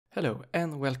Hello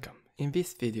and welcome. In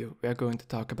this video we are going to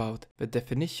talk about the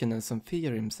definition and some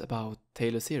theorems about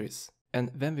Taylor series. And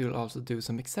then we will also do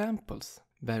some examples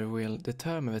where we will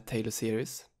determine the Taylor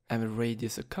series and the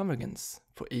radius of convergence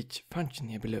for each function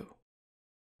here below.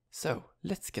 So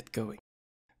let's get going.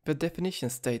 The definition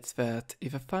states that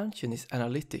if a function is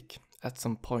analytic at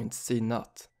some point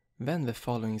c0, then the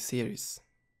following series,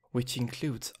 which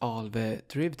includes all the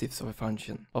derivatives of a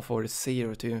function of order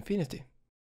 0 to infinity,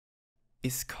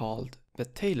 is called the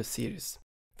Taylor series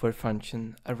for a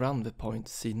function around the point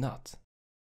c0.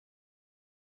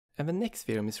 And the next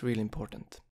theorem is really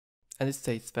important, and it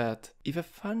states that if a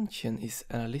function is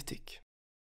analytic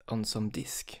on some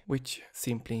disk, which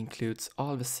simply includes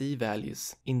all the c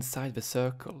values inside the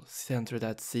circle centered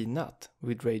at c0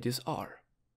 with radius r,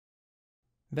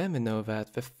 then we know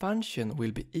that the function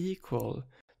will be equal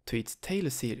to its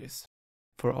Taylor series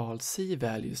for all c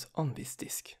values on this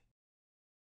disk.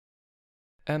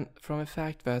 And from the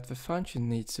fact that the function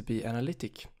needs to be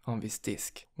analytic on this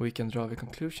disk, we can draw the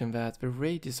conclusion that the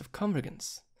radius of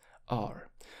convergence, r,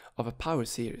 of a power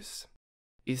series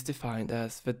is defined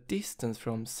as the distance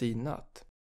from c0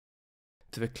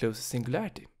 to the closest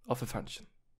singularity of a function.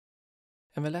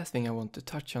 And the last thing I want to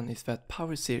touch on is that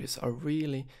power series are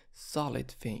really solid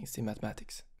things in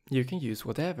mathematics. You can use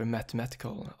whatever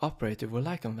mathematical operator you would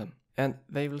like on them, and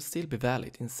they will still be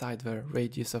valid inside the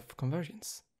radius of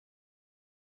convergence.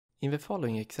 In the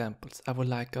following examples, I would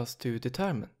like us to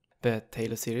determine the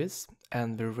Taylor series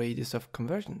and the radius of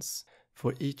convergence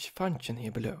for each function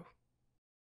here below.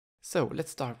 So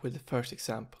let's start with the first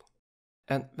example.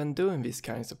 And when doing these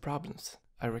kinds of problems,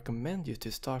 I recommend you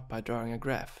to start by drawing a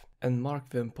graph and mark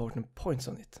the important points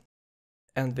on it.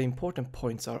 And the important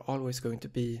points are always going to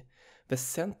be the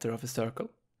center of a circle,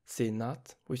 c0,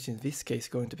 which in this case is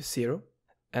going to be 0,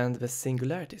 and the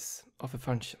singularities of a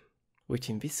function, which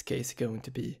in this case is going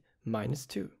to be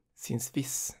 -2, since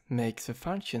this makes the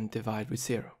function divide with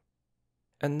 0.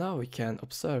 And now we can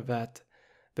observe that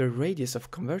the radius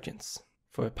of convergence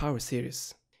for a power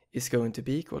series is going to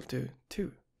be equal to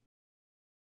 2.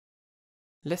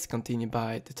 Let's continue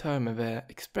by determining the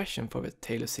expression for the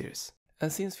Taylor series.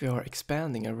 And since we are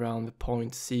expanding around the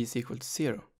point c is equal to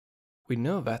 0, we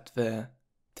know that the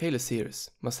Taylor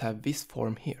series must have this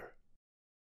form here.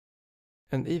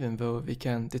 And even though we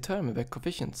can determine the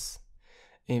coefficients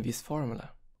in this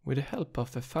formula with the help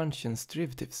of the function's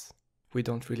derivatives, we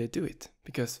don't really do it,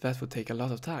 because that would take a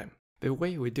lot of time. The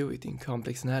way we do it in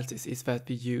complex analysis is that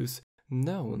we use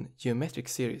known geometric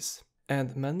series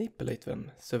and manipulate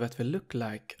them so that they look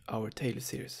like our Taylor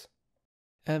series.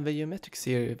 And the geometric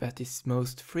series that is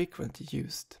most frequently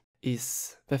used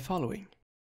is the following,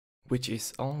 which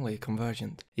is only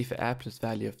convergent if the absolute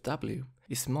value of w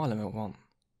is smaller than 1.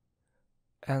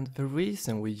 And the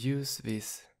reason we use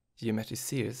this geometric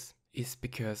series is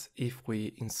because if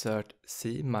we insert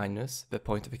c minus the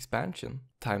point of expansion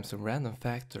times a random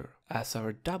factor as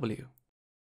our w,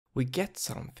 we get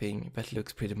something that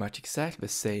looks pretty much exactly the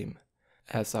same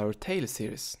as our Taylor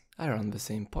series around the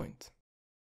same point.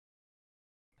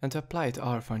 And to apply it to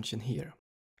our function here,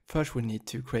 first we need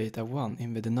to create a 1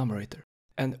 in the denominator.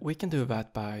 And we can do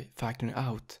that by factoring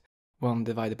out 1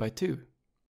 divided by 2.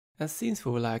 And since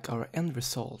we would like our end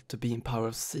result to be in power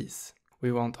of c's,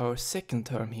 we want our second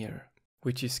term here,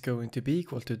 which is going to be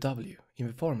equal to w in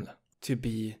the formula, to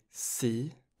be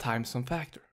c times some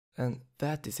factor. And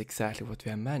that is exactly what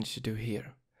we have managed to do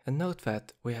here. And note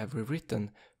that we have rewritten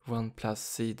 1 plus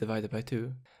c divided by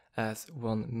 2 as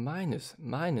 1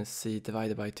 minus c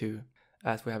divided by 2,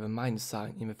 as we have a minus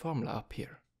sign in the formula up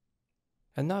here.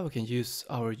 And now we can use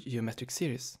our geometric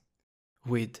series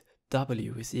with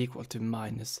w is equal to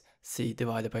minus c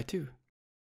divided by 2.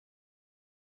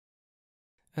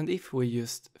 And if we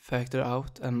just factor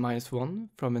out a -1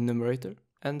 from the numerator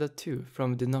and a 2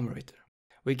 from the denominator,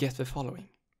 we get the following.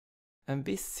 And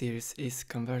this series is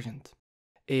convergent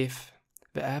if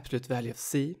the absolute value of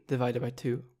c divided by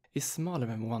 2 is smaller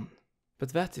than 1.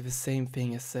 But that is the same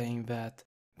thing as saying that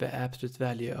the absolute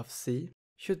value of c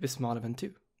should be smaller than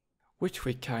 2, which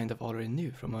we kind of already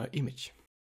knew from our image.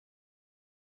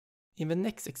 In the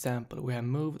next example, we have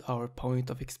moved our point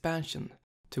of expansion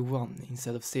to 1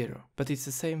 instead of 0, but it's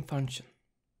the same function.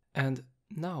 And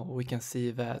now we can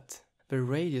see that the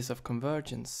radius of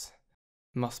convergence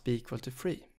must be equal to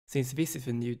 3, since this is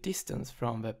the new distance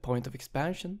from the point of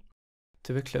expansion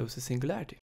to the closest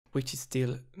singularity, which is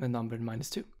still the number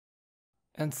 -2.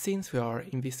 And since we are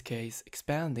in this case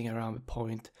expanding around the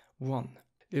point 1,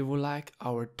 we would like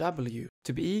our w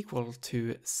to be equal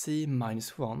to c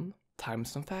minus 1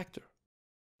 times some factor.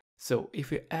 So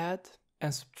if we add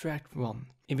and subtract 1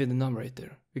 in the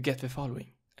denominator, we get the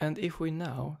following. And if we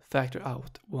now factor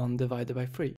out 1 divided by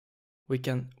 3, we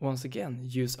can once again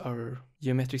use our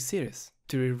geometric series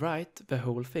to rewrite the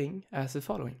whole thing as the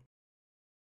following.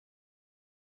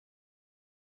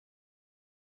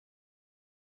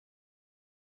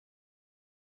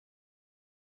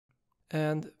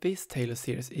 And this Taylor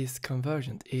series is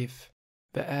convergent if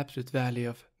the absolute value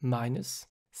of minus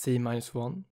c minus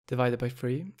 1 divided by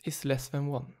 3 is less than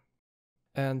 1.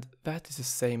 And that is the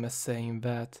same as saying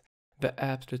that the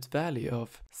absolute value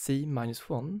of c minus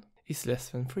 1 is less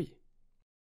than 3.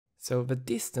 So the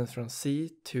distance from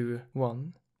c to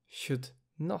 1 should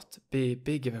not be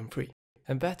bigger than 3.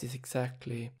 And that is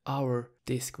exactly our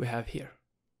disk we have here.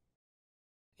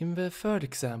 In the third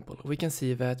example, we can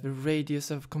see that the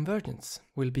radius of convergence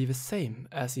will be the same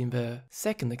as in the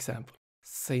second example,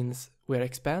 since we are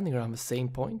expanding around the same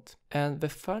point, and the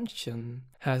function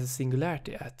has a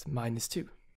singularity at -2.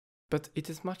 But it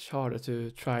is much harder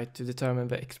to try to determine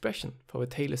the expression for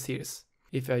the Taylor series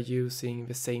if we are using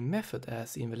the same method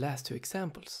as in the last two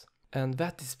examples. And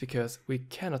that is because we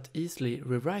cannot easily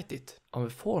rewrite it on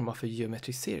the form of a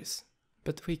geometric series.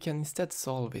 But we can instead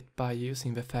solve it by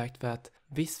using the fact that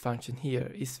this function here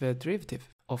is the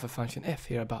derivative of a function f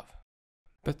here above.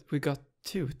 But we got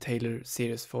two Taylor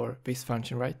series for this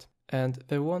function, right? And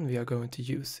the one we are going to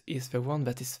use is the one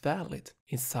that is valid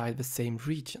inside the same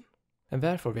region. And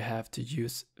therefore we have to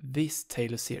use this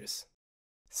Taylor series.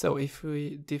 So if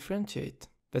we differentiate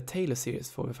the Taylor series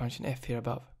for the function f here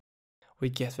above, we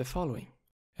get the following.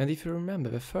 And if you remember,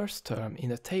 the first term in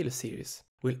the Taylor series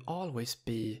will always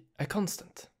be a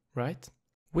constant, right?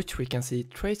 Which we can see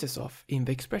traces of in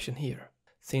the expression here,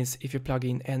 since if you plug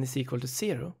in n is equal to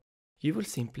 0, you will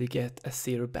simply get a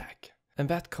 0 back. And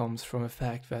that comes from the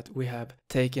fact that we have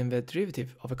taken the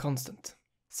derivative of a constant.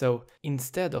 So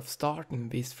instead of starting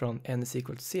this from n is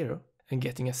equal to 0 and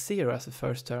getting a 0 as the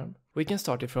first term, we can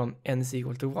start it from n is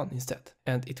equal to 1 instead,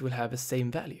 and it will have the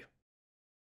same value.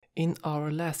 In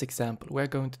our last example, we're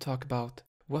going to talk about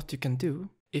what you can do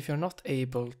if you're not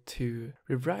able to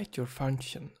rewrite your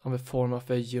function on the form of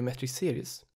a geometric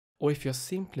series, or if you're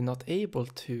simply not able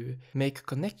to make a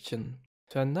connection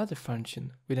to another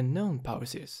function with a known power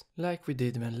series, like we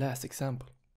did in the last example.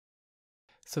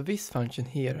 So this function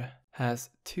here has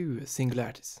two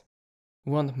singularities,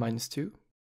 one at -2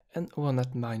 and one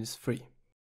at -3.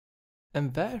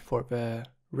 And therefore the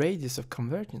radius of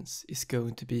convergence is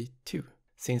going to be 2,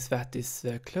 since that is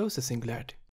the closest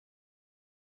singularity.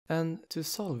 And to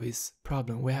solve this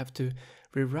problem, we have to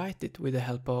rewrite it with the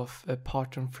help of a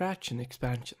part-term fraction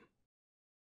expansion.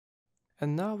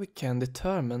 And now we can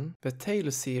determine the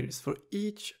Taylor series for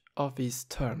each of these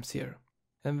terms here.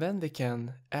 And then we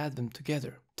can add them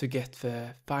together to get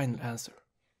the final answer.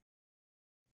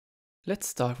 Let's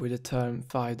start with the term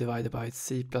 5 divided by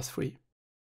c plus 3.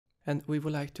 And we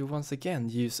would like to once again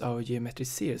use our geometric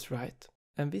series, right?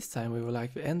 And this time we would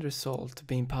like the end result to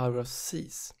be in power of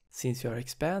c's, since we are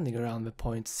expanding around the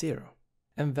point 0.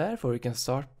 And therefore we can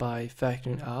start by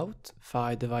factoring out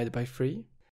 5 divided by 3.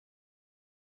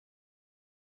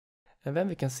 And then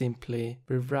we can simply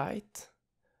rewrite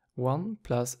 1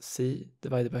 plus c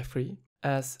divided by 3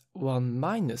 as 1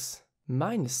 minus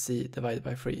c divided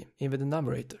by 3 in the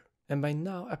denominator. And by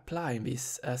now applying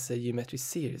this as a geometric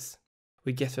series,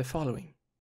 we get the following.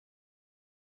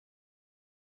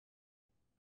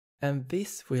 And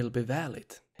this will be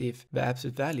valid if the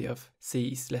absolute value of c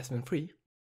is less than 3.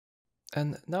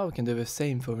 And now we can do the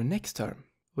same for the next term.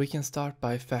 We can start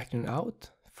by factoring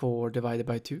out 4 divided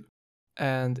by 2.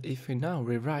 And if we now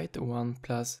rewrite 1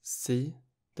 plus c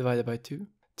divided by 2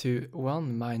 to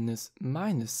 1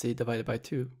 minus c divided by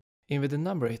 2 in the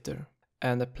denominator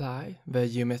and apply the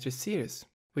geometric series,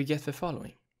 we get the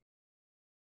following.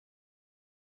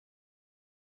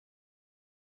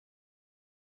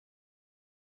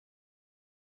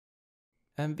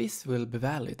 And this will be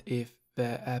valid if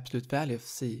the absolute value of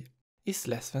c is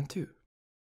less than 2.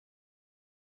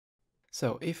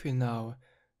 So if we now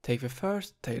take the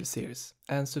first Taylor series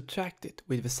and subtract it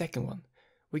with the second one,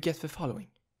 we get the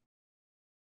following.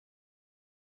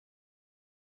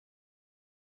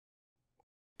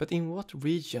 But in what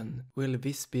region will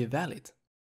this be valid?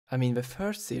 I mean, the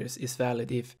first series is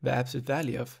valid if the absolute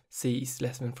value of c is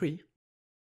less than 3.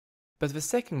 But the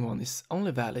second one is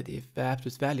only valid if the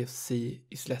absolute value of c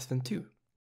is less than 2.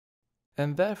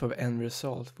 And therefore the end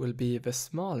result will be the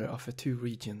smaller of the two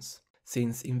regions,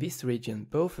 since in this region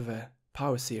both of the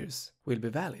power series will be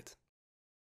valid.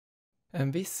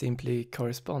 And this simply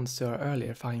corresponds to our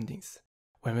earlier findings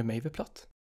when we made the plot.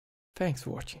 Thanks for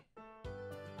watching.